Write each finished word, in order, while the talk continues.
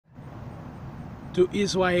To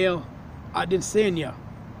Israel Adesanya,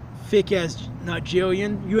 fake ass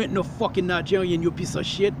Nigerian. You ain't no fucking Nigerian, you piece of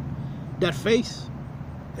shit. That face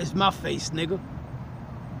is my face, nigga.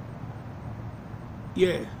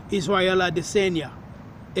 Yeah, Israel Adesanya,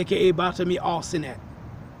 aka Bathèlmy Alcénat.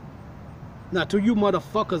 Now to you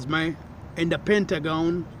motherfuckers, man, in the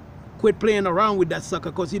Pentagon, quit playing around with that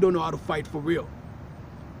sucker because he don't know how to fight for real.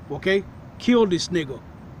 Okay? Kill this nigga.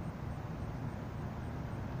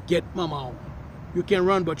 Get mama on. You can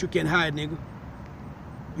run, but you can't hide, nigga.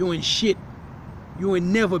 You ain't shit. You ain't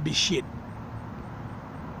never be shit.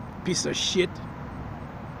 Piece of shit.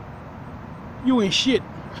 You ain't shit.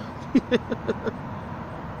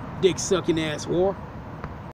 Dick sucking ass whore.